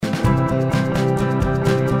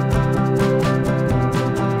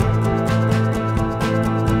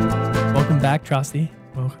back, Trusty.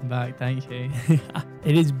 Welcome back. Thank you.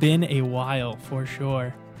 It has been a while for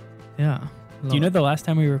sure. Yeah. Do you know the last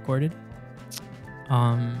time we recorded?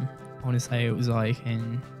 I want to say it was like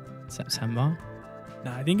in September.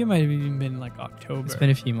 No, I think it might have even been like October. It's been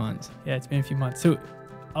a few months. Yeah, it's been a few months. So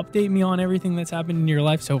update me on everything that's happened in your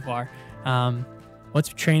life so far. What's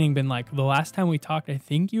training been like? The last time we talked, I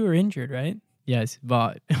think you were injured, right? Yes,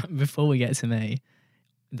 but before we get to me,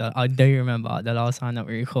 I do remember the last time that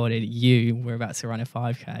we recorded, you were about to run a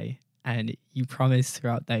 5K and you promised to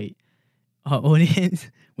update our audience,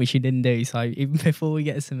 which you didn't do. So even before we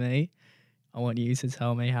get to me, I want you to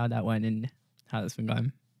tell me how that went and how that's been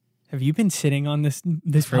going. Have you been sitting on this For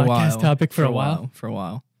podcast a while. topic for a while? For a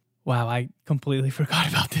while. Wow, I completely forgot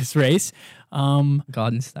about this race.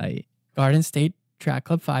 Garden State. Garden State Track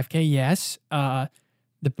Club 5K, yes.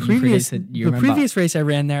 The You remember- previous race I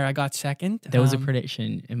ran there, I got second. There was a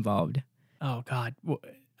prediction involved. Oh God,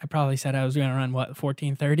 I probably said I was going to run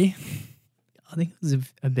 14:30. I think it was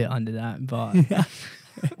a bit under that, but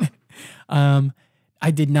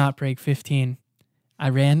I did not break 15.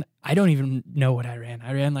 I don't even know what I ran.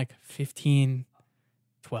 I ran like 15:12,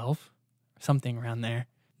 something around there.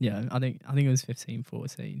 yeah, I think it was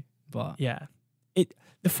 15-14. But Yeah.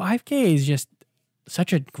 The 5K is just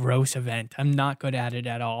such a gross event. I'm not good at it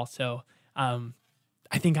at all. So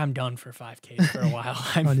I think I'm done for 5Ks for a while.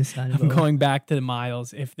 I'm understandable. going back to the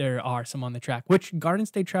miles if there are some on the track, which Garden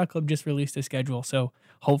State Track Club just released a schedule. So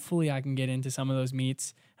hopefully I can get into some of those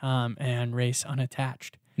meets and race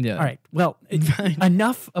unattached. Yeah. All right. Well,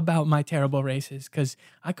 enough about my terrible races, because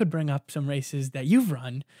I could bring up some races that you've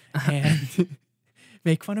run and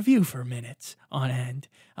make fun of you for minutes on end.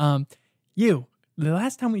 The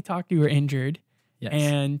last time we talked, you were injured. Yes.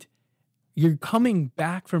 And you're coming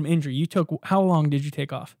back from injury. How long did you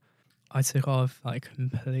take off? I took off like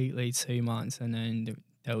completely 2 months, and then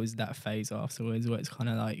there was that phase afterwards where it's kind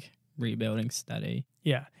of like rebuilding steady.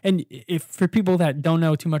 Yeah. And if for people that don't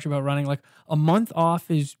know too much about running, like a month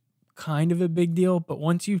off is kind of a big deal, but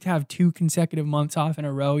once you have 2 consecutive months off in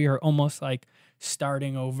a row, you're almost like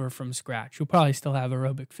starting over from scratch. You'll probably still have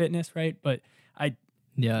aerobic fitness, right? But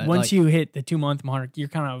Yeah. once you hit the 2-month mark, you're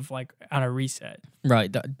kind of like on a reset.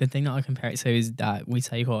 Right. The thing that I compare it to is that I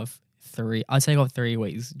take off 3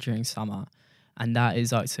 weeks during summer, and that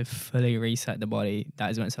is like to fully reset the body.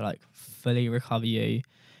 That is meant to like fully recover you.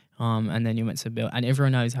 And then you're meant to build, and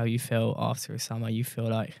everyone knows how you feel after a summer. You feel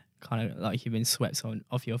like kind of like you've been swept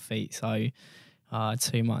off your feet. So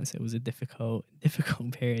 2 months, it was a difficult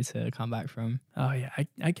period to come back from. Oh yeah,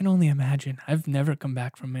 I can only imagine. I've never come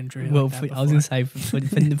back from injury. Well, like that I was going to before.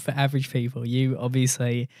 say, for average people, you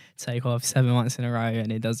obviously take off 7 months in a row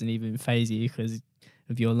and it doesn't even phase you because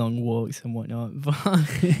of your long walks and whatnot.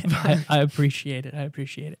 I appreciate it. I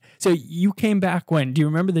appreciate it. So you came back when? Do you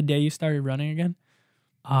remember the day you started running again?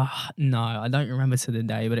 No, I don't remember to the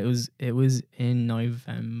day, but it was in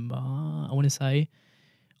November, I want to say.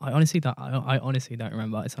 I honestly don't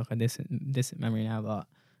remember. It's like a distant memory now,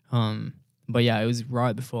 but yeah, it was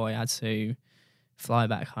right before I had to fly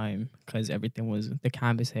back home because the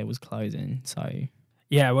campus here was closing. So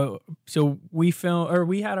Yeah. Well, so we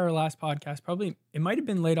had our last podcast. Probably it might have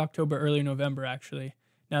been late October, early November, actually.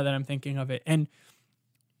 Now that I'm thinking of it, and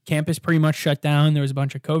campus pretty much shut down. There was a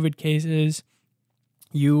bunch of COVID cases.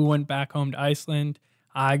 You went back home to Iceland.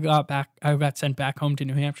 I got sent back home to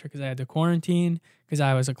New Hampshire because I had to quarantine because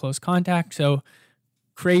I was a close contact. So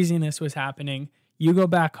craziness was happening. You go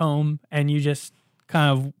back home and you just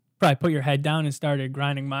kind of probably put your head down and started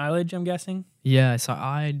grinding mileage, I'm guessing. yeah, so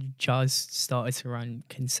I just started to run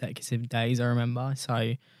consecutive days, I remember. So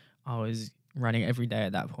I was running every day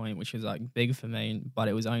at that point, which was like big for me, but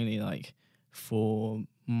it was only like 5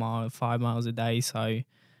 miles a day. So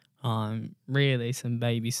really some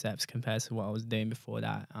baby steps compared to what I was doing before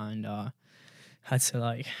that, and had to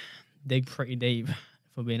like dig pretty deep,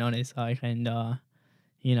 for being honest, like, and go,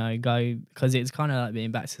 because it's kind of like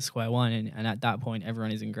being back to square one, and at that point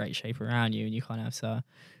everyone is in great shape around you, and you kind of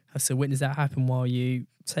have to witness that happen while you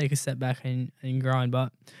take a step back and grind.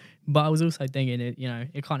 But I was also thinking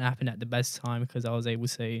it can't happen at the best time, because I was able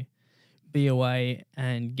to be away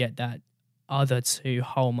and get that other 2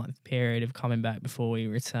 whole month period of coming back before we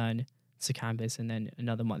return to campus, and then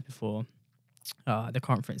another month before the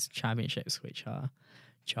conference championships, which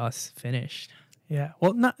just finished. Yeah.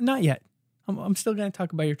 Well, not yet. I'm still going to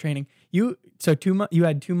talk about your training. You had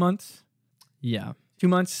 2 months. Yeah. 2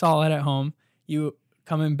 months solid at home. You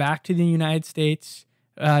coming back to the United States.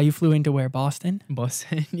 You flew into where? Boston.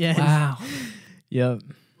 Yes. Wow. Yep.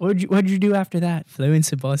 What'd you do after that? Flew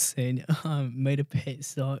into Boston, made a pit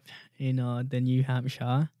stop in the New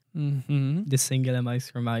Hampshire Mm-hmm. the singular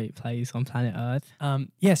most remote place on planet Earth.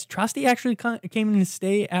 Yes, Trusty actually came in to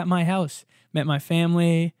stay at my house. Met my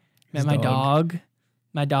family, met His my dog. dog.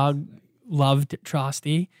 My dog loved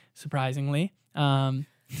Trusty, surprisingly.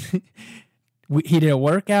 He did a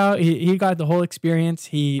workout. He got the whole experience.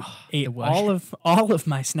 He ate all of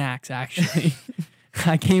my snacks. Actually,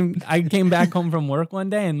 I came back home from work one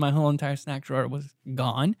day and my whole entire snack drawer was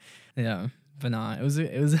gone. Yeah, but no, it was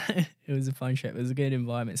it was a fun trip. It was a good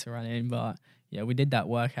environment to run in. But yeah, we did that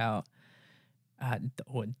workout at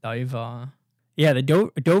Dover. Yeah, the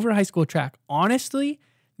Dover High School track. Honestly,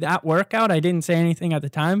 that workout, I didn't say anything at the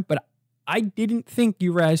time, but I didn't think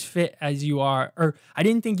you were as fit as you are, or I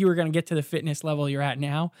didn't think you were going to get to the fitness level you're at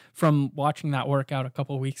now from watching that workout a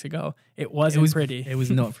couple of weeks ago. It wasn't pretty. It was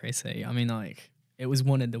not pretty. I mean, like, it was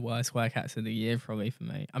one of the worst workouts of the year probably for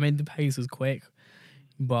me. I mean, the pace was quick,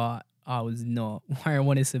 but I was not where I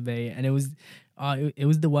wanted to be. And it was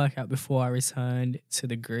the workout before I returned to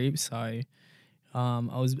the group. So I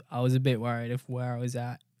was a bit worried of where I was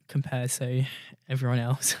at compared to everyone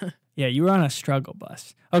else. Yeah, you were on a struggle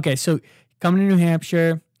bus. Okay, so coming to New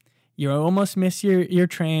Hampshire, you almost miss your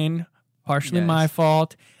train, partially my Yes.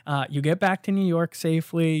 fault. You get back to New York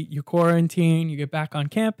safely, you quarantine, you get back on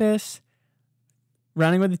campus,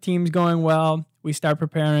 running with the team's going well. We start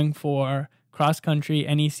preparing for cross-country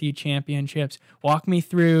NEC championships. Walk me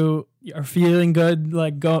through, are feeling good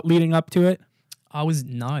leading up to it? I was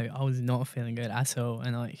not feeling good at all.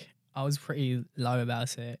 And like, I was pretty low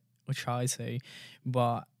about it, or tried to,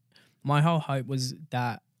 but my whole hope was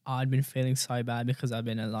that I'd been feeling so bad because I'd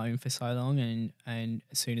been alone for so long, and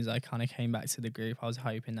as soon as I kind of came back to the group, I was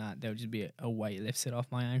hoping that there would just be a weight lifted off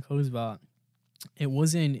my ankles, but that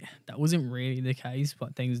wasn't really the case.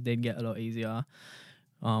 But things did get a lot easier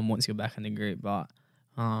once you're back in the group. But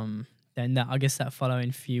then I guess that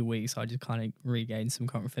following few weeks, I just kind of regained some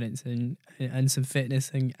confidence and some fitness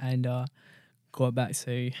and got back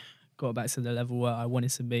to the level where I wanted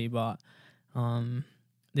to be. But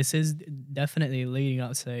this is definitely leading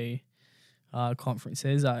up to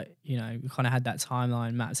conferences. We kind of had that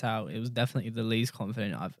timeline mapped out. It was definitely the least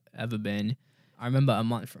confident I've ever been. I remember a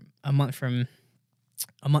month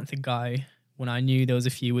ago, when I knew there was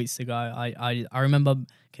a few weeks to go, I remember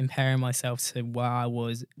comparing myself to where I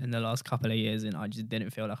was in the last couple of years, and I just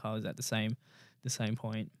didn't feel like I was at the same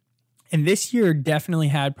point. And this year definitely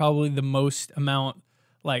had probably the most amount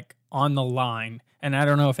on the line. And I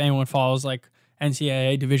don't know if anyone follows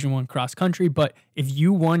NCAA Division I cross country, but if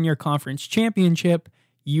you won your conference championship,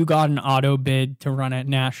 you got an auto bid to run at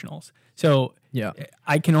nationals. So Yeah.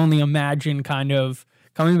 I can only imagine kind of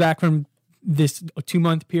coming back from this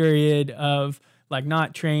 2-month period of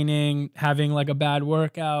not training, having a bad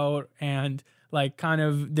workout, and kind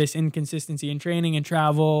of this inconsistency in training and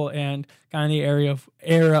travel, and kind of the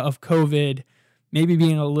era of COVID, maybe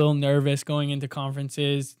being a little nervous going into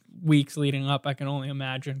conferences weeks leading up. I can only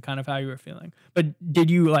imagine kind of how you were feeling. But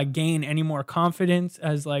did you gain any more confidence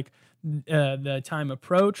as the time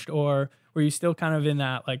approached, or were you still kind of in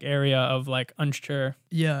that area of unsure?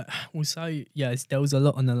 Yeah, well, so yes, there was a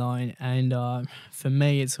lot on the line, and for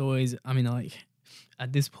me, it's always, I mean,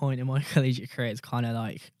 at this point in my collegiate career, it's kind of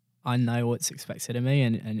I know what's expected of me,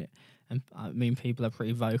 and I mean, people are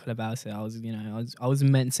pretty vocal about it. I was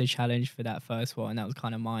meant to challenge for that first one, and that was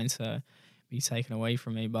kind of mine to be taken away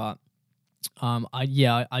from me. But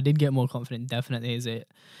I did get more confident, definitely,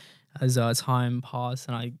 as time passed,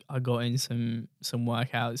 and I got in some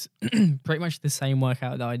workouts, pretty much the same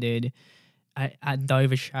workout that I did at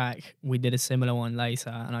Dover Shack. We did a similar one later,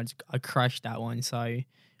 and I crushed that one. So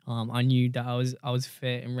I knew that I was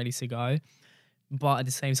fit and ready to go. But at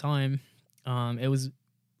the same time, it was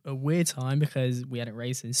a weird time because we hadn't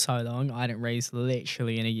raced in so long. I hadn't raced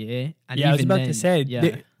literally in a year. And yeah, I was even about then, to say,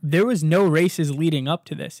 yeah. there was no races leading up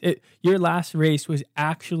to this. Your last race was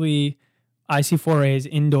actually IC4A's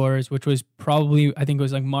indoors, which was probably, I think it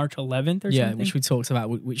was March 11th or something. Yeah, which we talked about,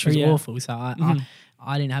 which was awful. So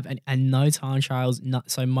I didn't have any, and no time trials.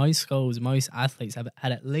 So most schools, most athletes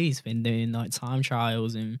had at least been doing time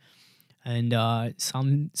trials, and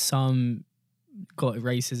some got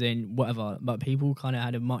races in, whatever, but people kind of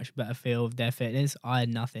had a much better feel of their fitness. I had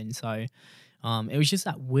nothing. So it was just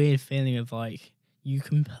that weird feeling of you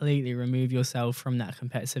completely remove yourself from that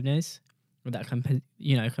competitiveness, or that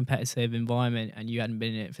competitive environment, and you hadn't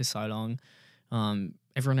been in it for so long.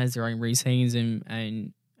 Everyone has their own routines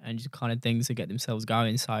and just kind of things to get themselves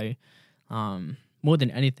going. So more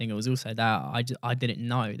than anything, it was also that I didn't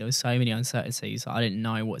know. There was so many uncertainties. I didn't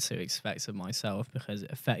know what to expect of myself, because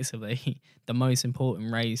effectively the most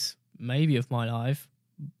important race maybe of my life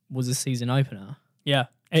was a season opener. Yeah.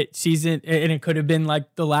 it season, and it could have been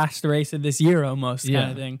like the last race of this year almost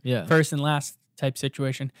kind of thing. Yeah. First and last type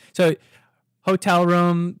situation. So hotel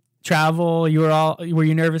room, travel, were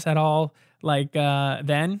you nervous at all like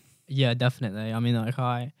then? Yeah, definitely. I mean, like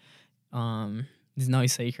there's no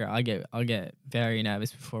secret. I get very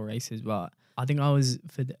nervous before races, but I think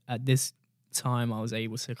at this time I was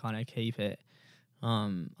able to kind of keep it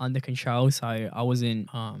under control. So I was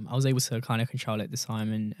able to kind of control it this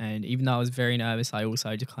time, and even though I was very nervous, I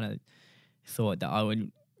also just kind of thought that I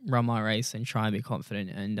would run my race and try and be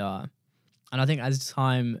confident. And I think as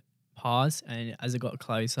time passed and as it got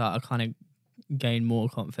closer, I kind of gained more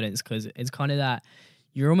confidence, because it's kind of that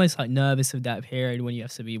you're almost like nervous of that period when you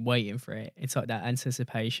have to be waiting for it. It's like that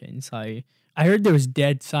anticipation. So I heard there was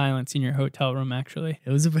dead silence in your hotel room. Actually, it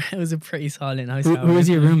was a pretty silent hotel. Who was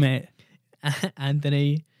your roommate?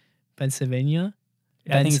 Anthony Pennsylvania.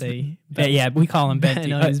 I think yeah, we call him Benty.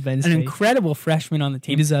 No, he's Benty. An incredible freshman on the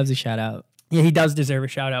team. He deserves a shout out. Yeah, he does deserve a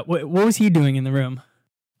shout out. What was he doing in the room?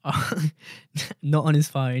 Not on his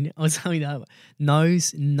phone. I'll tell you that.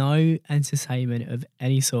 No entertainment of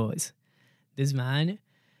any sort. This man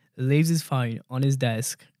leaves his phone on his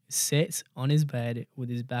desk, sits on his bed with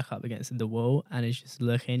his back up against the wall, and is just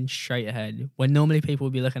looking straight ahead. When normally people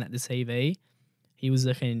would be looking at the TV, he was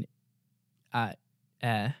looking at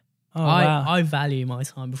air. Oh, wow. I value my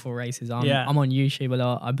time before races. I'm on YouTube a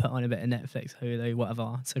lot. I put on a bit of Netflix, Hulu,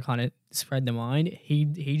 whatever, to kind of spread the mind. He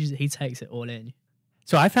takes it all in.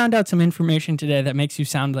 So I found out some information today that makes you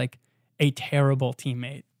sound like a terrible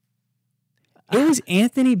teammate. It was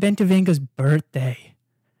Anthony Bentavanga's birthday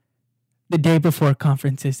the day before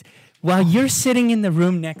conferences. While you're sitting in the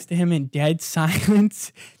room next to him in dead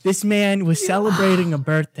silence, this man was celebrating a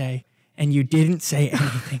birthday and you didn't say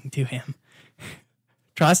anything to him.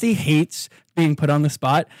 Trusty hates being put on the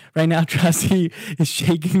spot. Right now, Trusty is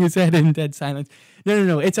shaking his head in dead silence.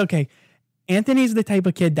 No, it's okay. Anthony's the type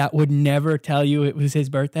of kid that would never tell you it was his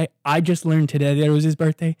birthday. I just learned today that it was his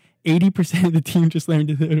birthday. 80% of the team just learned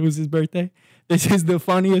that it was his birthday. This is the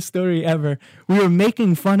funniest story ever. We were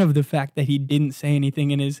making fun of the fact that he didn't say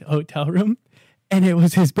anything in his hotel room, and it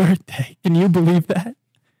was his birthday. Can you believe that?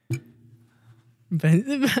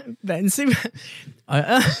 Benson.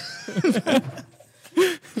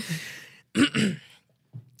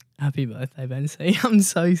 Happy birthday, Benson. I'm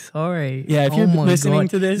so sorry. Yeah, if you're listening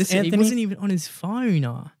to this, Anthony, he wasn't even on his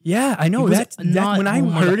phone. Yeah, I know. That when I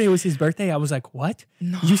heard it was his birthday, I was like, what?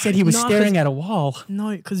 No, you said he was staring at a wall.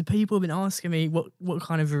 No, because people have been asking me what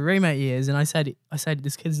kind of a roommate he is, and I said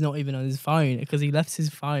this kid's not even on his phone, because he left his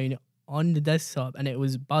phone on the desktop and it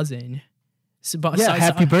was buzzing.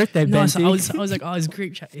 Happy birthday, Bency. I was like, his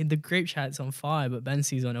group chat, the group chat's on fire, but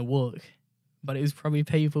Bency's on a walk. But it was probably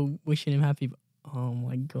people wishing him happy. Oh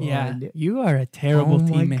my god! Yeah, you are a terrible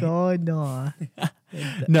teammate. Oh my god, no.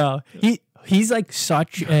 No, he's like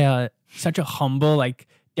such a humble, like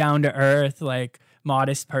down to earth, like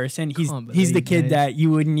modest person. He's the kid that you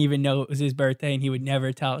wouldn't even know it was his birthday, and he would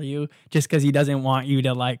never tell you just because he doesn't want you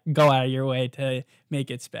to like go out of your way to make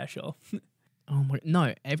it special. Oh my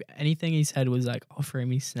no! Anything he said was like offering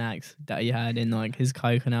me snacks that he had in like his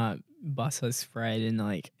coconut butter spread and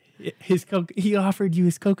like. He offered you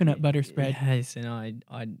his coconut butter spread. Yes, and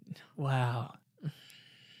I wow.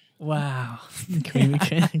 Can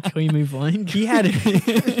we move on? He had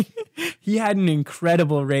an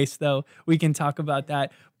incredible race, though. We can talk about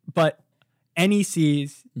that. But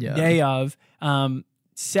NEC's day of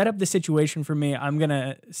set up the situation for me. I'm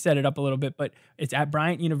gonna set it up a little bit, but it's at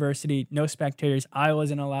Bryant University. No spectators. I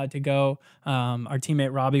wasn't allowed to go. Our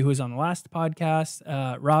teammate Robbie, who was on the last podcast,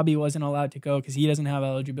 Robbie wasn't allowed to go because he doesn't have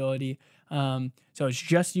eligibility. So it's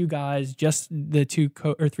just you guys, just the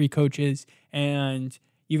three coaches, and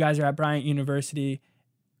you guys are at Bryant University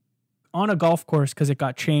on a golf course because it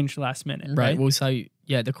got changed last minute. Right. Well, so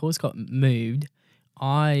yeah, the course got moved.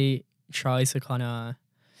 I try to kind of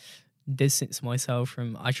distance myself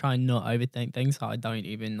from. I try and not overthink things. So I don't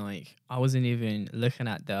even like. I wasn't even looking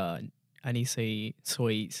at the NEC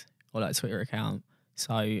tweets or that Twitter account.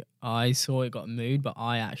 So I saw it got moved, but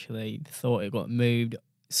I actually thought it got moved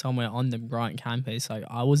somewhere on the Bryant campus. So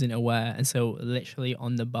I wasn't aware until literally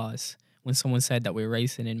on the bus when someone said that we're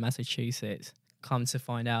racing in Massachusetts. Come to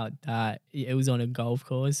find out that it was on a golf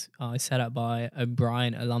course set up by a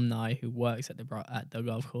Bryant alumni who works at the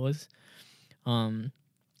golf course.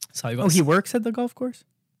 So he works at the golf course?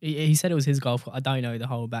 He said it was his golf course. I don't know the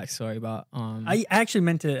whole backstory, but I actually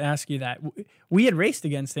meant to ask you that. We had raced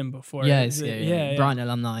against him before. Yes, yeah. Bryant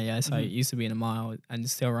alumni, yeah. So it used to be in a mile and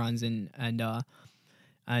still runs and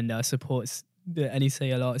supports the NEC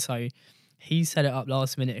a lot. So he set it up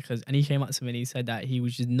last minute and he came up to me and he said that he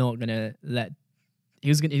was just not gonna let he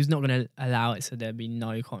was not gonna allow it, so there'd be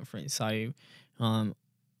no conference. So, and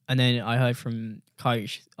then I heard from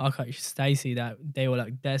our coach Stacey, that they were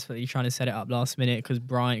like desperately trying to set it up last minute because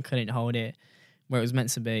Bryant couldn't hold it where it was meant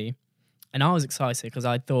to be. And I was excited because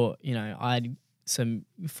I thought, I had some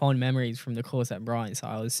fond memories from the course at Bryant, so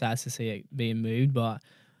I was sad to see it being moved. But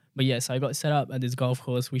yeah, so I got set up at this golf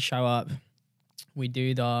course. We show up, we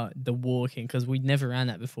do the walking because we'd never ran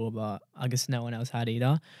that before, but I guess no one else had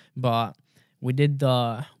either. But we did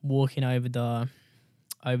the walking over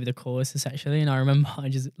the course essentially, and I remember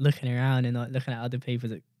just looking around and like looking at other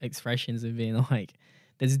people's expressions and being like,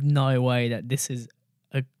 "There's no way that this is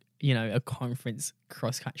a conference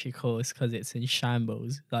cross country course because it's in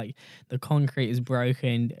shambles. Like the concrete is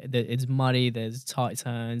broken, it's muddy, there's tight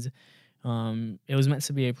turns. It was meant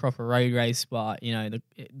to be a proper road race, but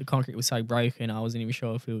the concrete was so broken, I wasn't even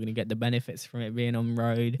sure if we were going to get the benefits from it being on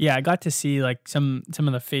road. Yeah, I got to see like some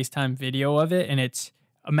of the FaceTime video of it, and it's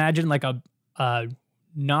imagine like a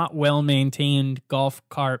not well maintained golf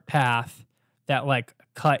cart path that like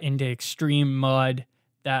cut into extreme mud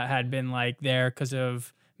that had been like there because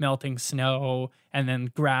of melting snow, and then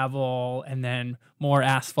gravel, and then more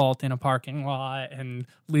asphalt in a parking lot, and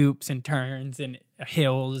loops and turns and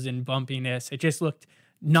hills and bumpiness. It just looked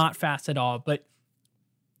not fast at all. But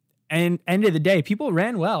and end of the day, people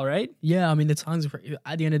ran well, right? Yeah, I mean the times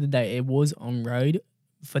at the end of the day, it was on road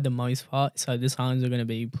for the most part, so the times are going to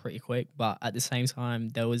be pretty quick. But at the same time,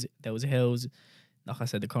 there was hills. Like I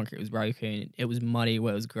said, the concrete was broken. It was muddy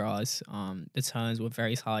where it was grass. The turns were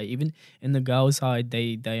very tight. Even in the girls' side,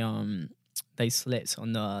 they slipped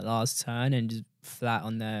on the last turn and just flat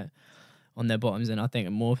on their bottoms. And I think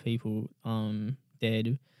more people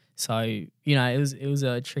did. So it was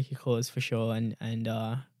a tricky course for sure. And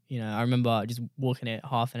I remember just walking it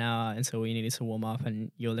half an hour until we needed to warm up,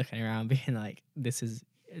 and you're looking around being like, this is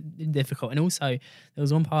difficult. And also there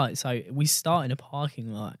was one part. So we start in a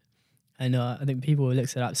parking lot. And I think people who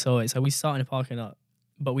looked it up saw it. So we start in a parking lot,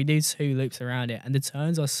 but we do 2 loops around it, and the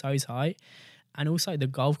turns are so tight. And also the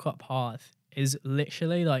golf cart path is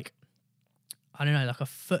literally like, I don't know, like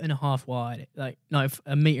 1.5 feet wide, like no,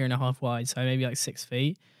 1.5 meters wide. So maybe like 6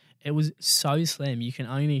 feet. It was so slim. You can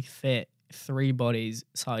only fit 3 bodies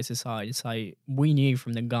side to side. So we knew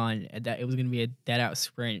from the gun that it was going to be a dead out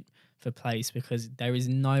sprint for place, because there is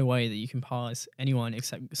no way that you can pass anyone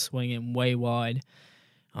except swinging way wide.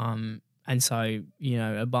 And so,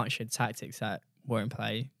 a bunch of tactics that were in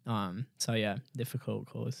play. So yeah, difficult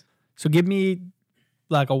course. So give me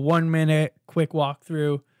like a 1 minute quick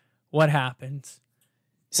walkthrough. What happens?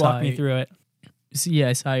 Walk me through it.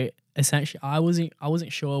 So essentially I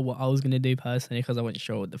wasn't sure what I was going to do personally, because I wasn't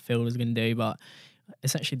sure what the field was going to do, but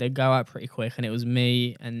essentially they go out pretty quick, and it was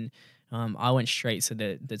me, and I went straight to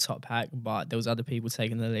the top pack, but there was other people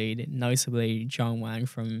taking the lead, notably John Wang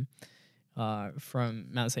from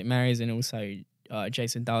Mount St. Mary's, and also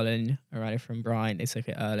Jason Dolan, a rider from Bryant. They took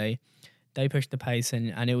it early. They pushed the pace,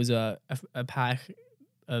 and it was a pack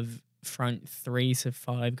of front 3 to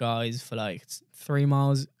 5 guys for like 3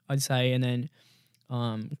 miles, I'd say. And then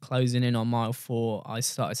closing in on mile 4, I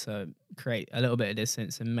started to create a little bit of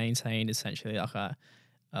distance and maintained essentially like a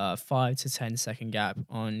 5 to 10 second gap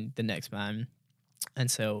on the next man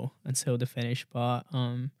until the finish. But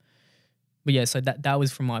yeah, so that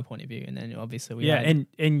was from my point of view, and then obviously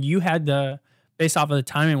and you had based off of the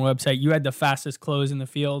timing website, you had the fastest close in the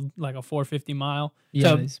field, like a 4:50 mile.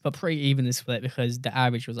 Yeah, so, but pretty evenly split because the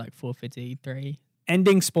average was like 4:53.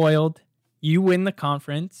 Ending spoiled, you win the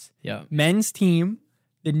conference. Yeah, men's team,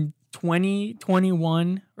 the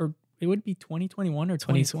 2021 or it would be 2021 or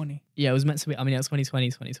 2020. Yeah, it was meant to be. I mean, it was 2020,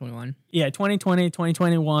 2021. Yeah, 2020,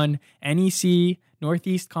 2021 NEC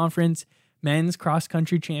Northeast Conference men's cross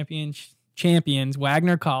country champions,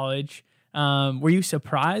 Wagner College. Were you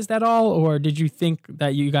surprised at all, or did you think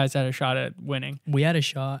that you guys had a shot at winning? We had a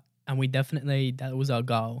shot, and that was our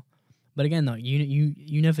goal. But again, though,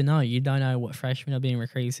 you never know. You don't know what freshmen are being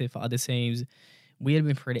recruited for other teams. We had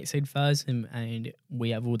been predicted first, and we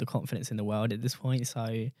have all the confidence in the world at this point.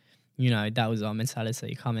 So, that was our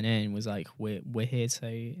mentality coming in. Was like we're here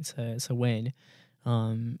to win.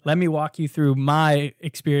 Let me walk you through my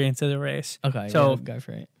experience of the race. Okay, so go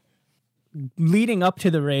for it. Leading up to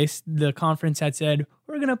the race, the conference had said,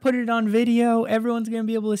 we're going to put it on video. Everyone's going to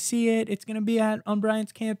be able to see it. It's going to be on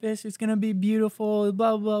Bryant's campus. It's going to be beautiful,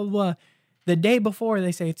 blah, blah, blah. The day before,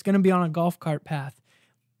 they say it's going to be on a golf cart path.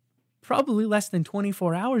 Probably less than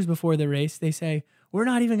 24 hours before the race, they say, we're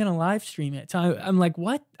not even going to live stream it. So I'm like,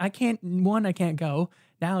 what? I can't go.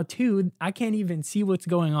 Now, 2, I can't even see what's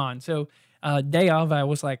going on. So day of, I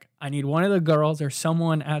was like, I need one of the girls or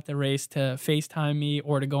someone at the race to FaceTime me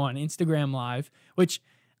or to go on Instagram Live, which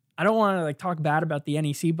I don't want to like talk bad about the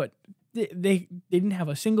NEC, but they didn't have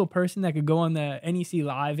a single person that could go on the NEC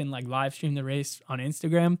Live and like live stream the race on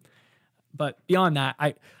Instagram. But beyond that,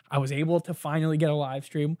 I was able to finally get a live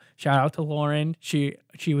stream. Shout out to Lauren. She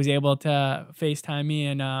was able to FaceTime me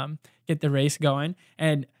and get the race going.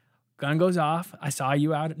 And gun goes off. I saw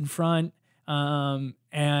you out in front,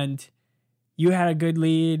 and you had a good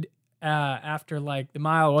lead after like the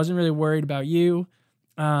mile. I wasn't really worried about you.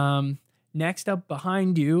 Next up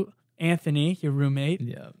behind you, Anthony, your roommate,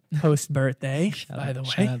 post birthday, by the way.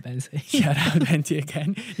 Shout out, Bensi. Shout out, Bensi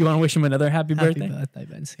again. You want to wish him another happy birthday? Happy birthday,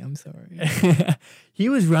 Bensi. I'm sorry. He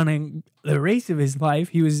was running the race of his life.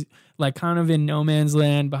 He was like kind of in no man's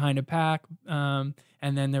land behind a pack. And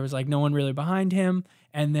then there was like no one really behind him.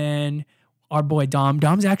 And then our boy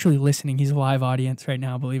Dom's actually listening. He's a live audience right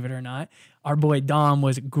now, believe it or not. Our boy Dom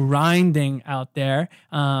was grinding out there.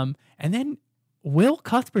 And then Will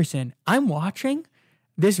Cuthbertson, I'm watching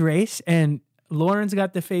this race and Lauren's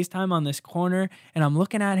got the FaceTime on this corner and I'm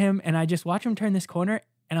looking at him and I just watch him turn this corner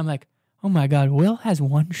and I'm like, oh my God, Will has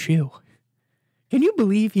one shoe. Can you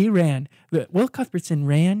believe he ran? Will Cuthbertson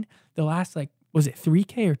ran the last, like, was it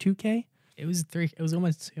 3K or 2K? It was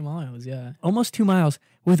almost 2 miles, yeah. Almost 2 miles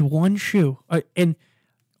with one shoe. And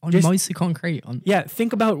on just, mostly concrete. Yeah,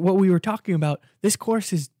 think about what we were talking about. This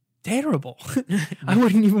course is terrible. I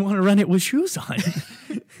wouldn't even want to run it with shoes on.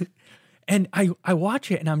 And I watch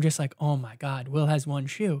it and I'm just like, oh my God, Will has one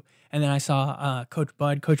shoe. And then I saw Coach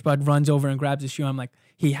Bud. Coach Bud runs over and grabs his shoe. I'm like,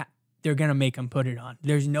 they're going to make him put it on.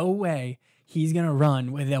 There's no way he's going to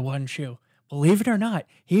run with that one shoe. Believe it or not,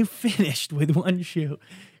 he finished with one shoe.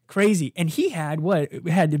 Crazy. And he had it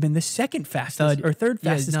had to have been the second fastest or third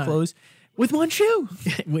fastest close with one shoe.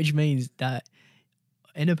 Which means that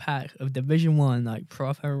in a pack of Division 1, like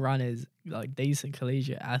proper runners, like decent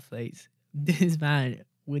collegiate athletes, this man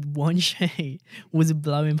with one shoe was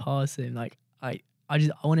blowing past him. Like I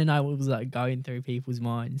want to know what was like going through people's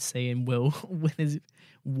minds, seeing Will with his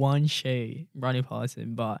one shoe running past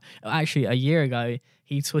him. But actually, a year ago,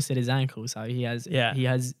 he twisted his ankle, so he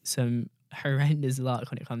has some horrendous luck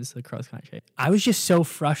when it comes to the cross country. I was just so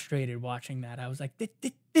frustrated watching that. I was like,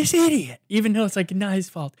 this idiot, even though it's like not his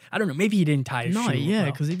fault. I don't know. Maybe he didn't tie his shoe. Yeah,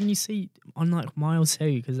 because even you see on like mile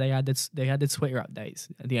 2, because they had the Twitter updates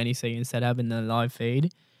at the NEC instead of having the live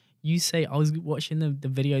feed. You say I was watching the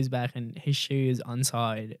videos back and his shoe is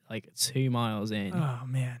untied like 2 miles in. Oh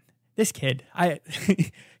man, this kid,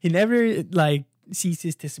 he never like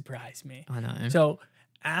ceases to surprise me. I know. So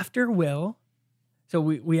after Will, so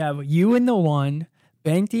we have you in the 1,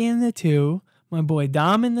 Benty in the 2, my boy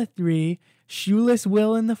Dom in the 3, Shoeless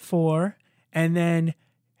Will in the 4, and then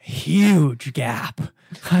huge gap.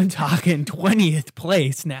 I'm talking 20th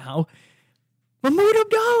place now. Mahmoud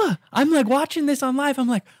Abdallah. I'm like watching this on live. I'm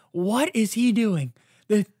like, what is he doing?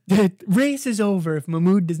 The race is over if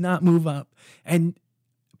Mahmoud does not move up. And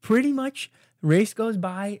pretty much race goes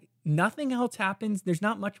by. Nothing else happens. There's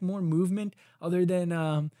not much more movement other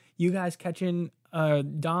than you guys catching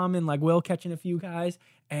Dom and like Will catching a few guys.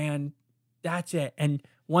 And that's it. And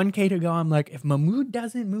 1K to go. I'm like, if Mahmoud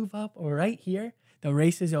doesn't move up or right here, the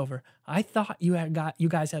race is over. I thought you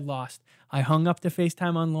guys had lost. I hung up the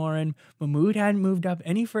FaceTime on Lauren. Mahmoud hadn't moved up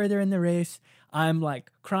any further in the race. I'm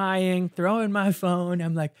like crying, throwing my phone.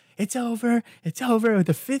 I'm like, it's over. It's over.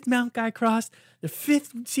 The 5th Mount guy crossed. The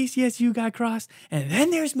 5th CCSU guy crossed. And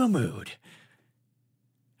then there's Mahmoud.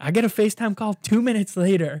 I get a FaceTime call 2 minutes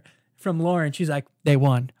later from Lauren. She's like, they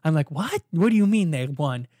won. I'm like, what? What do you mean they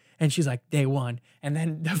won? And she's like, they won. And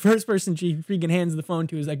then the first person she freaking hands the phone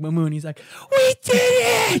to is like Mahmoud. He's like, we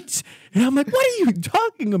did it. And I'm like, what are you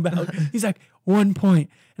talking about? He's like, 1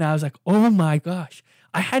 point. And I was like, oh my gosh.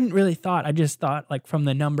 I hadn't really thought. I just thought like from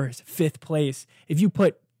the numbers, 5th place. If you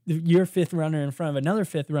put your 5th runner in front of another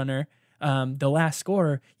 5th runner, the last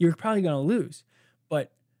scorer, you're probably going to lose.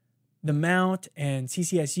 But the Mount and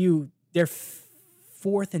CCSU, their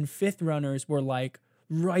 4th and 5th runners were like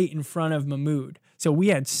right in front of Mahmoud. So we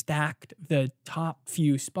had stacked the top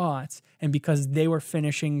few spots, and because they were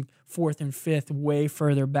finishing 4th and 5th way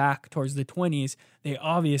further back towards the 20s, they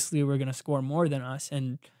obviously were going to score more than us.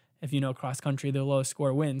 And if you know cross country, the lowest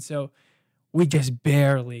score wins. So we just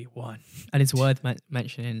barely won. And it's worth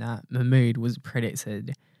mentioning that Mahmoud was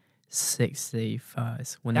predicted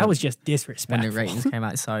 61st. That was just disrespectful. When the ratings came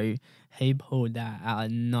out. So he pulled that out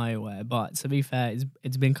of nowhere. But to be fair,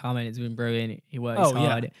 it's been coming. It's been brilliant. He works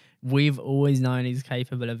hard. Yeah. We've always known he's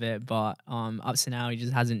capable of it. But up to now, he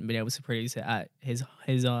just hasn't been able to produce it at his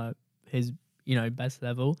best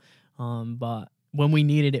level. But when we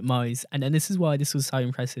needed it most. And then this is why this was so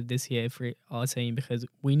impressive this year for our team, because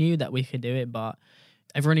we knew that we could do it, but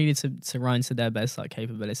everyone needed to run to their best like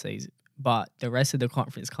capabilities. But the rest of the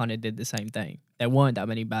conference kind of did the same thing. There weren't that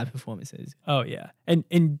many bad performances. Oh yeah,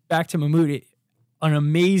 and back to Mahmoud, an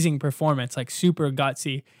amazing performance, like super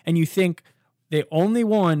gutsy. And you think they only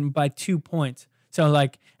won by 2 points. So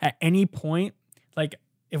like at any point, like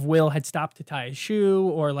if Will had stopped to tie his shoe,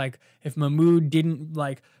 or like if Mahmoud didn't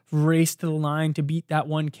like race to the line to beat that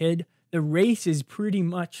one kid, the race is pretty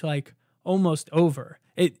much like almost over.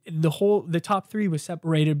 The top three was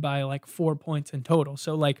separated by like 4 points in total.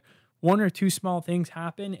 So like one or two small things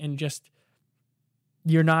happen and just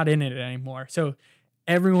you're not in it anymore. So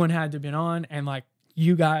everyone had to be on, and like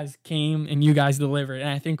you guys came and you guys delivered. And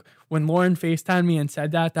I think when Lauren FaceTimed me and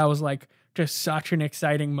said that was like just such an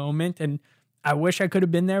exciting moment. And I wish I could have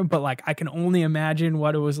been there, but like I can only imagine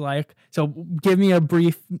what it was like. So give me a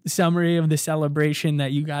brief summary of the celebration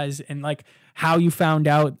that you guys, and like how you found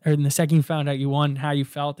out, or in the second you found out you won, how you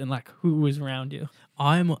felt, and like who was around you.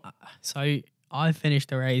 I finished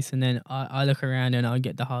the race, and then I look around and I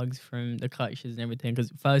get the hugs from the coaches and everything, because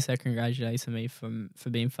first they congratulated me for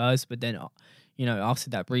being first, but then after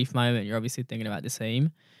that brief moment you're obviously thinking about the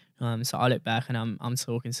team. So I look back and I'm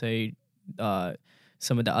talking to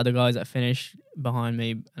some of the other guys that finished behind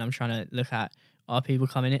me, and I'm trying to look at our people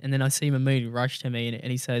coming in, and then I see Mahmoud rush to me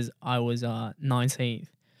and he says I was 19th.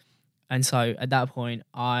 And so at that point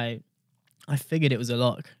I figured it was a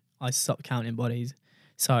lock. I stopped counting bodies.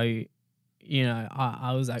 So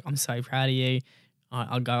I was like, I'm so proud of you.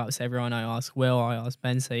 I'll go up to everyone. I asked Will, I asked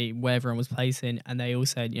Bensi where everyone was placing, and they all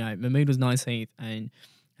said, Mahmoud was 19th and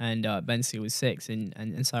Bensi was 6th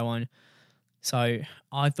and so on. So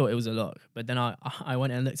I thought it was a lock, but then I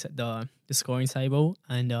went and looked at the scoring table,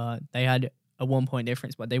 and they had a 1 point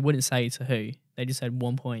difference, but they wouldn't say to who. They just said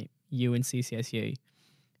 1 point, you and CCSU.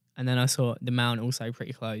 And then I saw the Mount also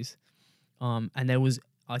pretty close. And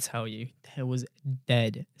I tell you, there was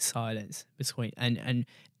dead silence between, and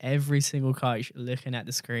every single coach looking at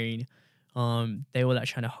the screen. They were like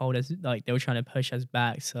trying to hold us, like they were trying to push us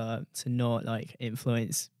back to not like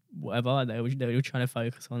influence whatever. They were trying to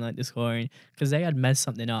focus on like the scoring, because they had messed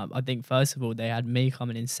something up. I think first of all they had me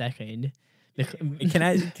coming in second. Can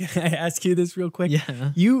I ask you this real quick?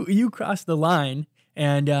 Yeah. You crossed the line,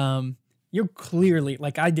 and you're clearly,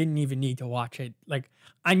 like, I didn't even need to watch it. Like,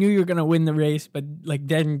 I knew you were gonna win the race, but like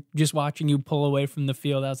then just watching you pull away from the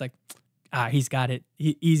field, I was like, he's got it,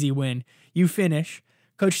 easy win. You finish.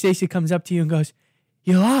 Coach Stacy comes up to you and goes,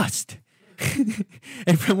 "You lost."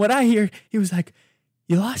 And from what I hear, he was like,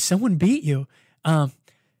 "You lost. Someone beat you."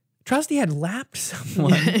 Trusty had lapped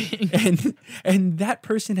someone, and that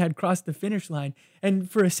person had crossed the finish line.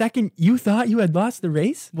 And for a second, you thought you had lost the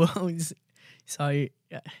race. Well, so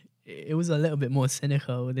it was a little bit more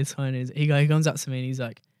cynical this one. Is he comes up to me and he's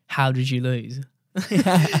like, "How did you lose?"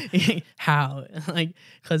 How? Like,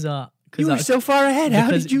 because you were so far ahead.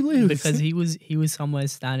 How did you lose? Because he was somewhere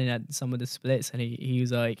standing at some of the splits, and he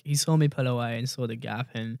was like, he saw me pull away and saw the gap,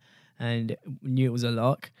 and knew it was a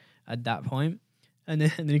lock at that point. And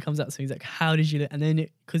then he comes up to me, he's like, "How did you?" And then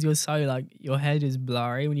because you're so like, your head is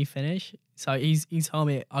blurry when you finish. So he told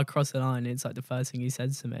me I crossed the line, and it's like the first thing he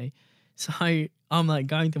said to me. So I'm like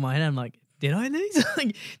going through my head, I'm like, did I lose?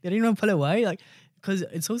 Like, did anyone pull away? Like, because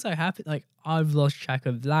it's also happened, like, I've lost track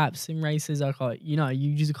of laps in races. Like,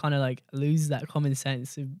 you just kind of like lose that common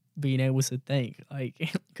sense of being able to think, like,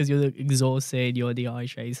 because you're exhausted, you're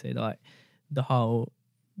dehydrated, like the whole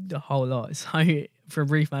lot. So for a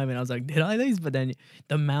brief moment, I was like, did I lose? But then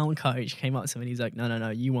the Mount coach came up to me and he's like, no,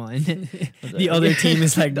 you won. The other team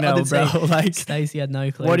is like, no, bro. Like, Stacey had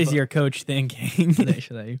no clue. What is your coach thinking?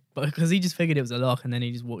 Literally. But because he just figured it was a lock, and then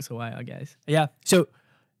he just walks away, I guess. Yeah.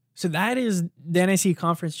 So that is the NIC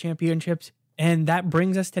Conference Championships, and that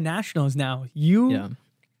brings us to Nationals now.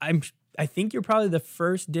 I think you're probably the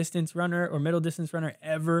first distance runner or middle distance runner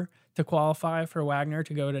ever to qualify for Wagner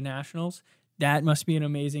to go to Nationals. That must be an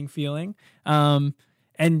amazing feeling. And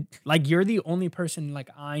like, you're the only person like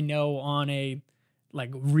I know on a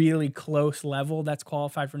like really close level that's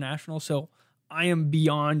qualified for Nationals. So I am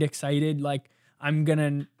beyond excited. Like, I'm going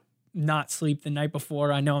to not sleep the night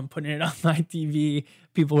before. I know I'm putting it on my TV.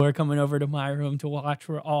 People who are coming over to my room to watch,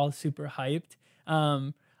 we're all super hyped.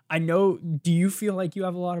 I know, do you feel like you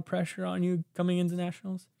have a lot of pressure on you coming into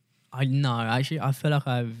Nationals? Actually, I feel like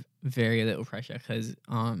I have very little pressure because,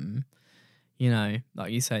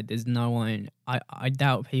 like you said, there's no one. I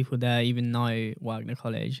doubt people there even know Wagner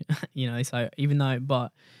College, so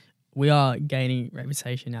but we are gaining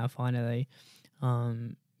reputation now finally.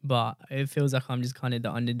 But it feels like I'm just kind of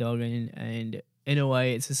the underdog, and in a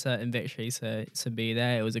way, it's a certain victory to be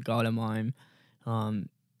there. It was a goal of mine.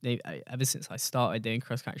 Ever since I started doing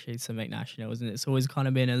cross country to make nationals, and it's always kind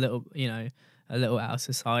of been a little, a little out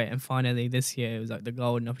of sight. And finally, this year it was like the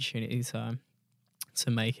golden opportunity to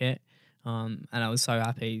make it. And I was so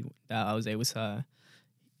happy that I was able to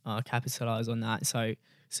capitalize on that. So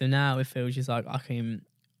now it feels just like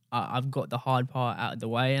I've got the hard part out of the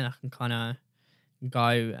way, and I can kind of go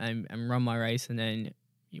and run my race, and then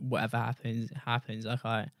whatever happens.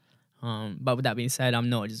 But with that being said, I'm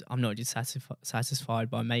not just satisfied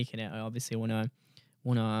by making it. I obviously want to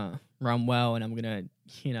run well, and I'm gonna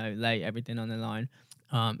lay everything on the line.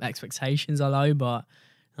 Expectations are low, but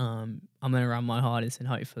I'm gonna run my hardest and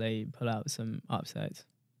hopefully pull out some upsets.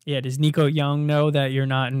 Yeah, does Nico Young know that you're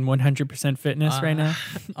not in 100% fitness right now?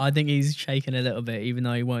 I think he's shaking a little bit, even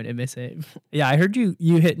though he won't admit it. Yeah, I heard you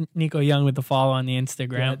hit Nico Young with the follow on the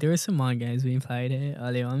Instagram. Yeah, there are some mind games being played here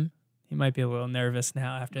early on. He might be a little nervous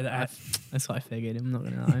now after that. That's what I figured. I'm not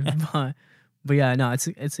gonna lie, but yeah, no, it's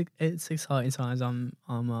exciting times. I'm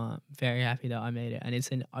very happy that I made it, and it's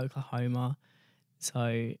in Oklahoma.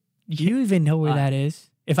 So do you even know where that is?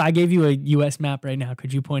 If I gave you a U.S. map right now,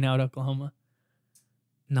 could you point out Oklahoma?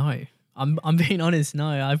 No, I'm being honest. No,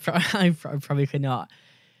 I probably could not.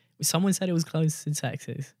 Someone said it was close to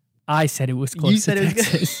Texas. I said it was close to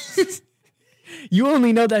Texas. You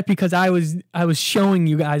only know that because I was showing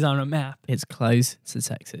you guys on a map. It's close to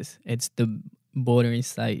Texas. It's the bordering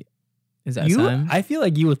state. Is that same? I feel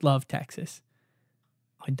like you would love Texas.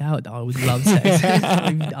 I doubt that I would love Texas.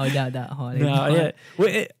 I doubt that hard. No, yeah.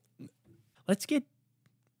 Wait, let's get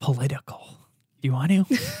political. Do you want to?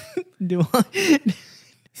 Do I?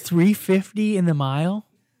 350 in the mile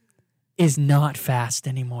is not fast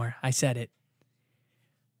anymore. I said it.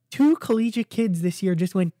 2 collegiate kids this year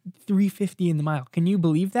just went 350 in the mile. Can you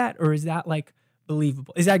believe that? Or is that like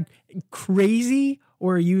believable? Is that crazy?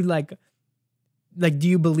 Or are you like do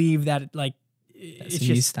you believe that like it's a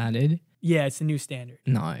new standard? Yeah, it's a new standard.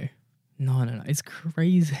 No. It's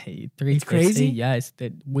crazy. 350. It's crazy? Yeah, it's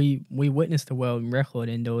that we witnessed the world record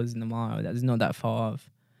indoors in the mile. That's not that far off.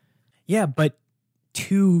 Yeah, but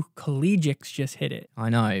 2 collegiates just hit it. I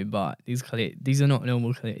know, but these are not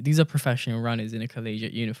normal collegiate. These are professional runners in a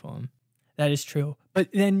collegiate uniform. That is true. But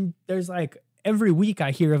then there's like every week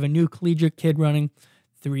I hear of a new collegiate kid running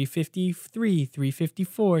 353,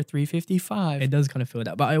 354, 355. It does kind of feel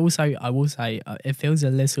that. But I will say, it feels a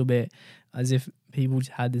little bit as if people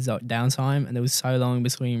had this downtime and there was so long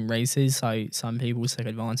between races. So some people took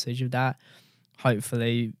advantage of that.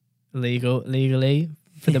 Hopefully legally.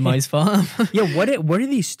 For the most part. Yeah, what are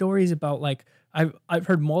these stories about? Like I've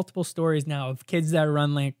heard multiple stories now of kids that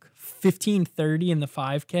run like 15:30 in the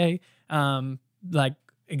 5K, like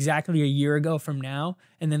exactly a year ago from now,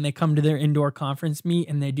 and then they come to their indoor conference meet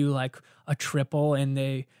and they do like a triple and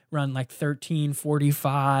they run like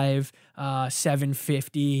 13:45,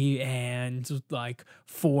 750, and like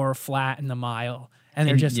 4 flat in the mile. And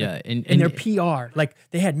they're just in their PR. Like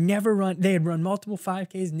they had run multiple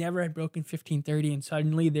 5Ks, never had broken 15:30, and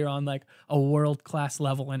suddenly they're on like a world-class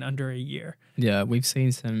level in under a year. Yeah, we've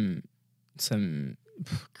seen some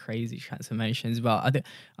crazy transformations, but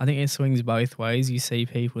I think it swings both ways. You see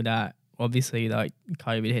people that obviously like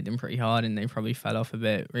COVID hit them pretty hard and they probably fell off a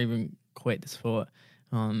bit or even quit the sport.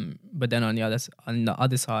 But then on the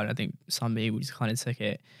other side, I think some people just kind of took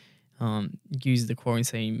it. Use the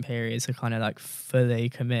quarantine period to kind of like fully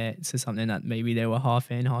commit to something that maybe they were half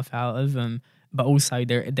in, half out of. But also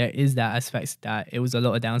there is that aspect that it was a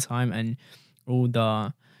lot of downtime and all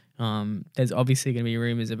the there's obviously going to be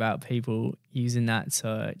rumors about people using that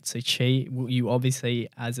to cheat. You obviously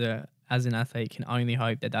as an athlete can only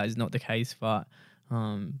hope that is not the case. But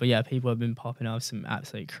yeah, people have been popping off some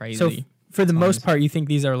absolute crazy. So for the most part, you think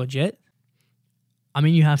these are legit? I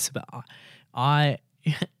mean, you have to.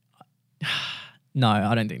 No,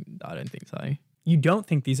 I don't think so. You don't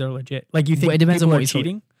think these are legit? Like you think well, it depends on what you're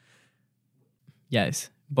cheating?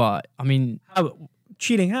 Yes, but I mean,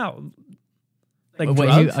 cheating how? Like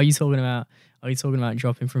are you talking about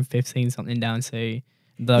dropping from 15 something down to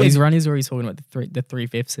those runners, or are you talking about the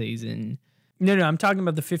 350s and? No, I'm talking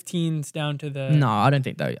about the 15s down to the. No, I don't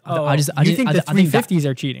think that. You think the 350s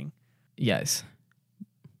are cheating? Yes,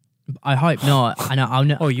 I hope not. I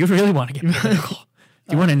know. Oh, you really want to get political?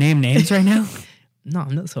 Do you want to name names right now? No,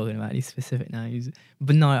 I'm not talking about any specific names.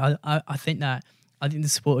 But no, I think the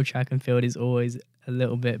sport of track and field is always a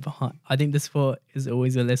little bit behind. I think the sport is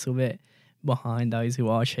always a little bit behind those who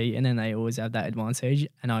are cheating, and they always have that advantage.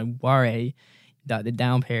 And I worry that the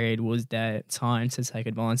down period was their time to take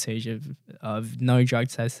advantage of no drug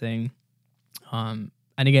testing,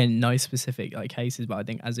 and again, no specific like cases, but I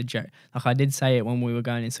think as a joke, like I did say it when we were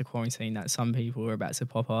going into quarantine that some people were about to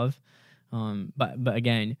pop off. But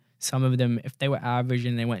again, some of them, if they were average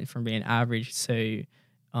and they went from being average to,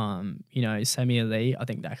 semi-elite, I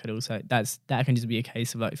think that could also that can just be a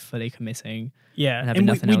case of like fully committing. Yeah, and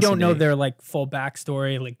we don't know their like full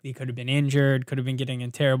backstory. Like they could have been injured, could have been getting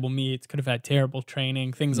in terrible meets, could have had terrible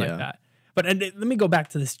training, things like that. But let me go back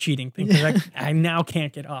to this cheating thing because I now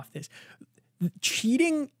can't get off this.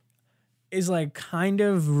 Cheating is like kind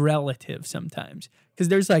of relative sometimes because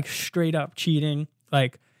there's like straight up cheating,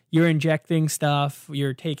 like you're injecting stuff,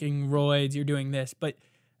 you're taking roids, you're doing this. But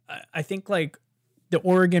I think like the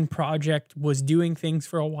Oregon Project was doing things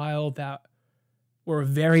for a while that were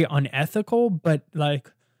very unethical, but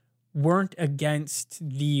like weren't against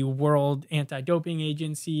the World Anti-Doping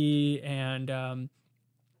Agency and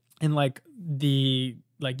like the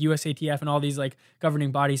like USATF and all these like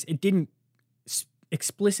governing bodies. It didn't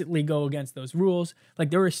explicitly go against those rules.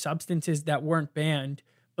 Like there were substances that weren't banned,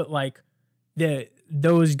 but like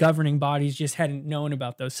those governing bodies just hadn't known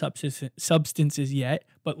about those substances yet,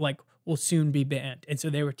 but like will soon be banned. And so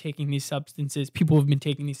they were taking these substances. People have been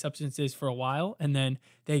taking these substances for a while, and then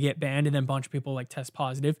they get banned, and then a bunch of people like test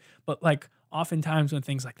positive. But like oftentimes when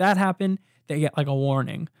things like that happen, they get like a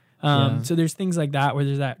warning. So there's things like that where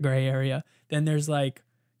there's that gray area. Then there's like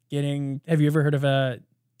have you ever heard of a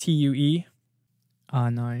TUE?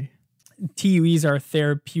 No. TUEs are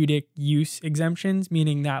therapeutic use exemptions,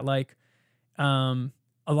 meaning that like a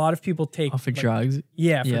lot of people take for drugs.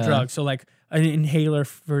 Yeah, for drugs. So like an inhaler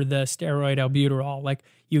for the steroid albuterol, like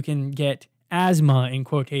you can get asthma in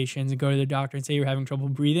quotations and go to the doctor and say you're having trouble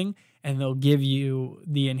breathing, and they'll give you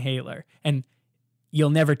the inhaler, and you'll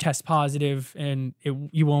never test positive, and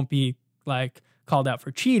you won't be like called out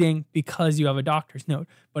for cheating because you have a doctor's note.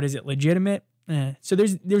 But is it legitimate? So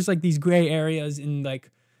there's like these gray areas in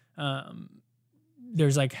like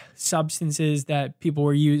there's like substances that people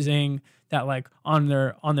were using that like on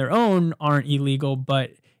their own aren't illegal,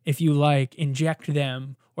 but if you like inject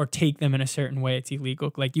them or take them in a certain way, it's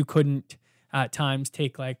illegal. Like you couldn't at times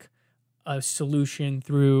take like a solution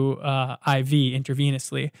through IV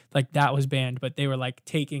intravenously, like that was banned, but they were like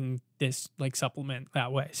taking this like supplement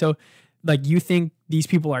that way. So like you think these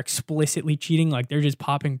people are explicitly cheating, like they're just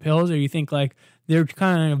popping pills, or you think like they're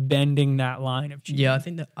kind of bending that line of cheating? Yeah, I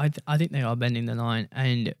think that I think they are bending the line,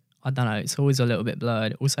 and I don't know, it's always a little bit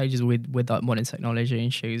blurred. Also, just with like modern technology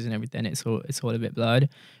and shoes and everything, it's all a bit blurred.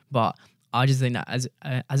 But I just think that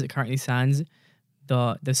as it currently stands,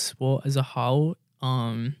 the sport as a whole,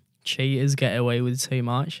 cheaters get away with too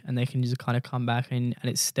much, and they can just kind of come back and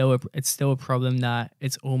it's still a problem that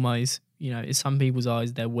it's almost, in some people's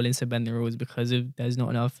eyes they're willing to bend the rules because of there's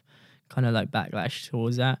not enough kind of like backlash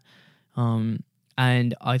towards that.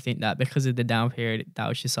 And I think that because of the down period, that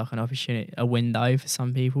was just like an opportunity, a window for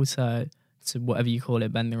some people to whatever you call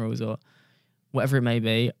it, bend the rules or whatever it may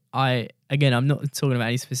be. I'm not talking about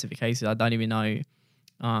any specific cases. I don't even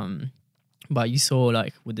know. But you saw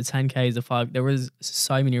like with the 10Ks, the 5, there was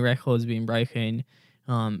so many records being broken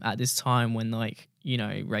at this time when like,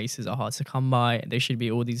 races are hard to come by. There should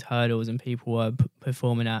be all these hurdles and people were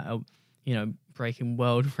performing at, breaking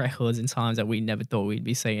world records in times that we never thought we'd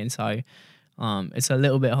be seeing. So it's a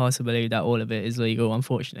little bit hard to believe that all of it is legal,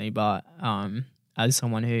 unfortunately. But as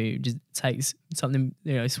someone who just takes something,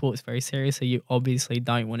 sports very seriously, you obviously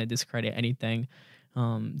don't want to discredit anything.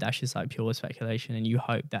 That's just like pure speculation, and you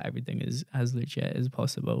hope that everything is as legit as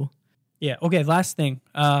possible. Yeah. Okay. Last thing.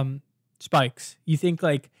 Spikes. You think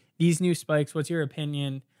like these new spikes? What's your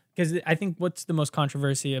opinion? Because I think what's the most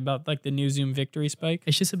controversy about like the new Zoom Victory spike?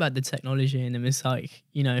 It's just about the technology in them. It's like,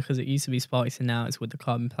 because it used to be spikes and now it's with the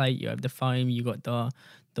carbon plate. You have the foam, you got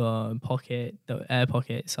the pocket, the air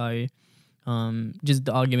pocket. So just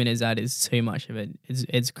the argument is that it's too much of it.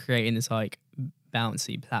 It's creating this like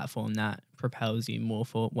bouncy platform that propels you more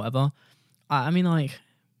for whatever. I mean, like,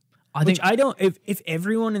 if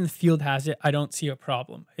everyone in the field has it, I don't see a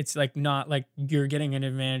problem. It's like not like you're getting an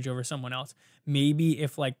advantage over someone else. Maybe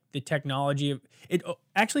if like the technology of it,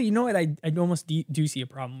 actually, you know what? I almost do see a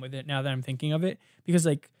problem with it now that I'm thinking of it, because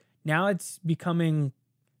like now it's becoming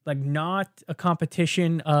like not a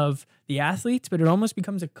competition of the athletes, but it almost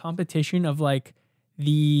becomes a competition of like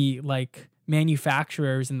the like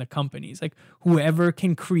manufacturers and the companies. Like whoever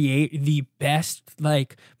can create the best,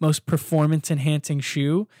 like most performance enhancing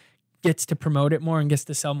shoe gets to promote it more and gets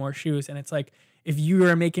to sell more shoes. And it's like, if you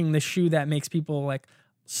are making the shoe that makes people like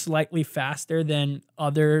slightly faster than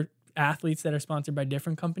other athletes that are sponsored by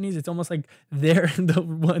different companies, it's almost like they're the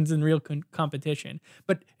ones in real competition.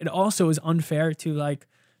 But it also is unfair to like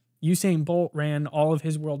Usain Bolt ran all of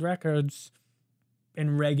his world records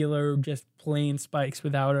and regular just plain spikes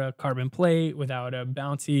without a carbon plate, without a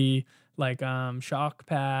bouncy like shock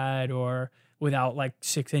pad, or without like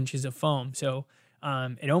 6 inches of foam. So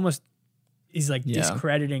it almost is like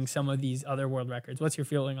discrediting some of these other world records. What's your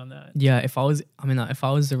feeling on that? Yeah, if I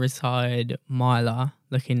was a retired miler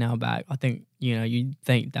looking now back, I think, you'd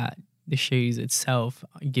think that the shoes itself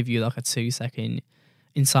give you like a 2-second,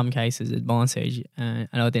 in some cases, advantage. And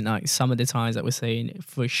I think like some of the times that we're seeing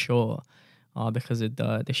for sure are because of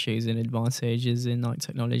the shoes and advantages in like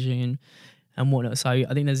technology and whatnot. So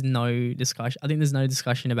I think there's no discussion. I think there's no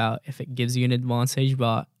discussion about if it gives you an advantage,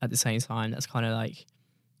 but at the same time, that's kind of like,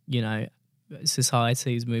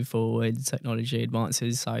 societies move forward, technology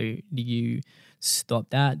advances. So do you stop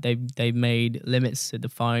that? They've made limits to the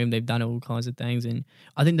foam. They've done all kinds of things, and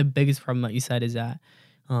I think the biggest problem, like you said, is that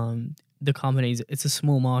the companies. It's a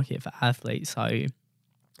small market for athletes, so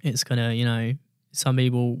it's gonna, some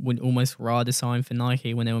people would almost rather sign for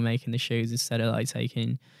Nike when they were making the shoes instead of like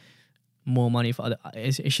taking more money for other.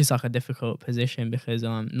 It's just like a difficult position because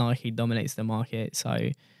Nike dominates the market, so.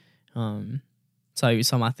 So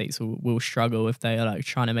some athletes will struggle if they are like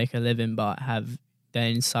trying to make a living, but have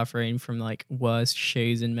then suffering from like worse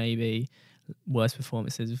shoes and maybe worse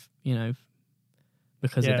performances,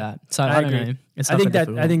 because of that. So I don't know.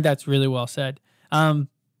 I think that's really well said. To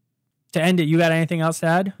end it, you got anything else to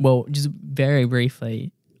add? Well, just very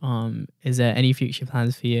briefly, is there any future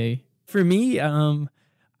plans for you? For me, I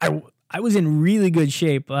was in really good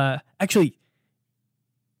shape. Actually,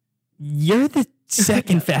 you're the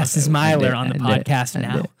second fastest miler on the podcast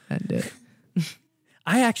now.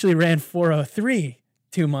 I actually ran 4:03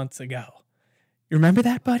 2 months ago. You remember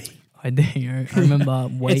that, buddy? I do. I remember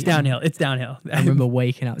waking. It's downhill. I remember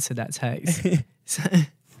waking up to that text.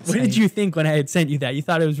 What did you think when I had sent you that? You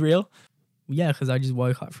thought it was real? Yeah, because I just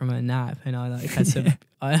woke up from a nap and I like had to.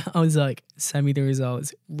 I was like, send me the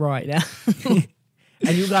results right now.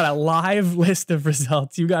 And you got a live list of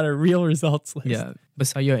results. You got a real results list. Yeah. But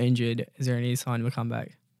so you're injured. Is there any sign of a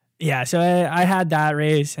comeback? Yeah. So I had that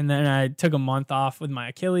race, and then I took a month off with my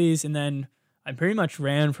Achilles, and then I pretty much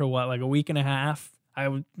ran for like a week and a half.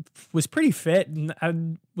 I was pretty fit, and I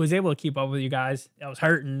was able to keep up with you guys. I was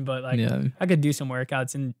hurting, but like I could do some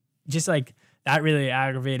workouts, and just like that really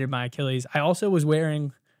aggravated my Achilles. I also was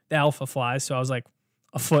wearing the Alpha Flies, so I was like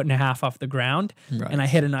a 1.5 feet off the ground, and I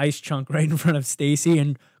hit an ice chunk right in front of Stacy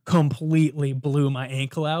and completely blew my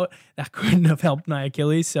ankle out. That couldn't have helped my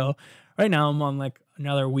Achilles. So right now I'm on like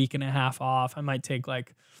another 1.5 weeks off. I might take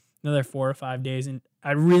like another 4 or 5 days, and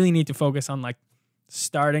I really need to focus on like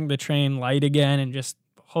starting to train light again and just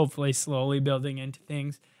hopefully slowly building into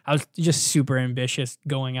things. I was just super ambitious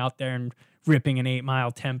going out there and ripping an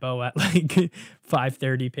 8-mile tempo at like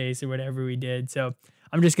 5:30 pace or whatever we did. So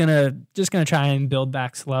I'm just gonna try and build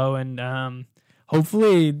back slow, and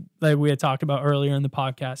hopefully, like we had talked about earlier in the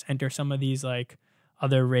podcast, enter some of these like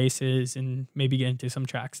other races and maybe get into some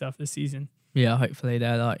track stuff this season. Yeah, hopefully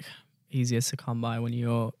they're like easier to come by when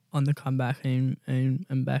you're on the comeback and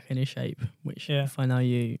back in a shape, which if I know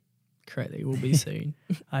you correctly will be soon.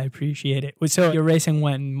 I appreciate it. So you're racing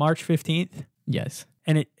when? March 15th? Yes.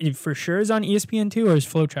 And it for sure is on ESPN2, or is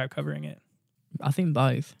FloTrack covering it? I think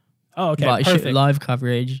both. Oh, okay. But perfect. Live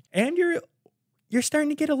coverage. And you're starting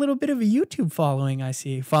to get a little bit of a YouTube following, I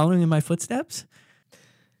see. Following in my footsteps?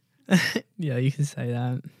 Yeah, you can say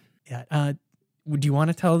that. Yeah. Do you want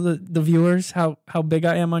to tell the viewers how big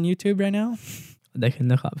I am on YouTube right now? They can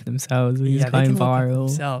look up for themselves. We're just going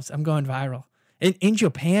viral. I'm going viral. In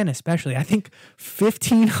Japan especially. I think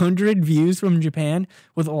 1,500 views from Japan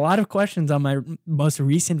with a lot of questions on my most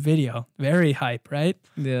recent video. Very hype, right?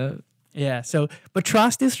 Yeah. Yeah, so but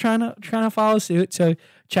Trost is trying to follow suit. So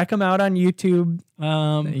check him out on YouTube.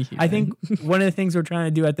 Thank you, I think one of the things we're trying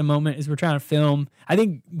to do at the moment is we're trying to film. I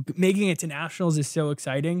think making it to nationals is so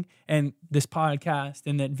exciting, and this podcast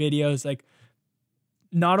and that videos like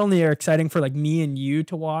not only are exciting for like me and you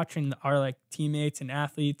to watch and our like teammates and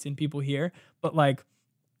athletes and people here, but like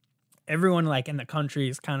everyone like in the country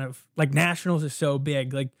is kind of like nationals is so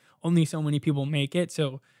big, like only so many people make it.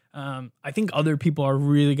 So I think other people are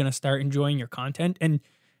really going to start enjoying your content, and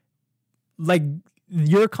like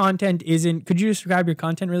your content isn't, could you describe your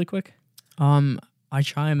content really quick? I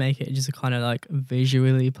try and make it just a kind of like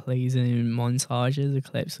visually pleasing montages of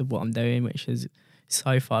clips of what I'm doing, which is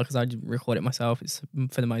so far because I just record it myself. It's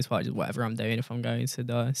for the most part just whatever I'm doing if I'm going to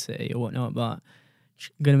the city or whatnot, but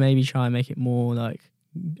I'm going to maybe try and make it more like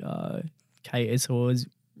catered towards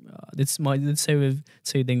it's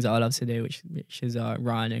two things that I love to do, which is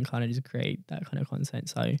run and kind of just create that kind of content.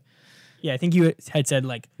 So yeah, I think you had said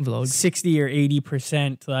like vlogs, 60 or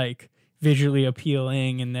 80% like visually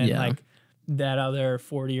appealing, and then like that other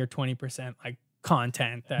 40 or 20% like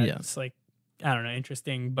content that's like, I don't know,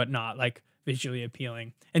 interesting, but not like visually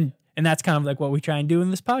appealing. And that's kind of like what we try and do in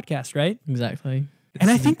this podcast, right? Exactly. And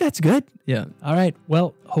I think that's good. Yeah. All right.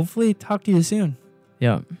 Well, hopefully talk to you soon.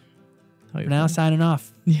 Yeah. For now, signing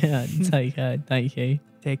off. Yeah. Take care. Thank you.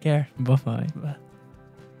 Take care. Bye-bye. Bye.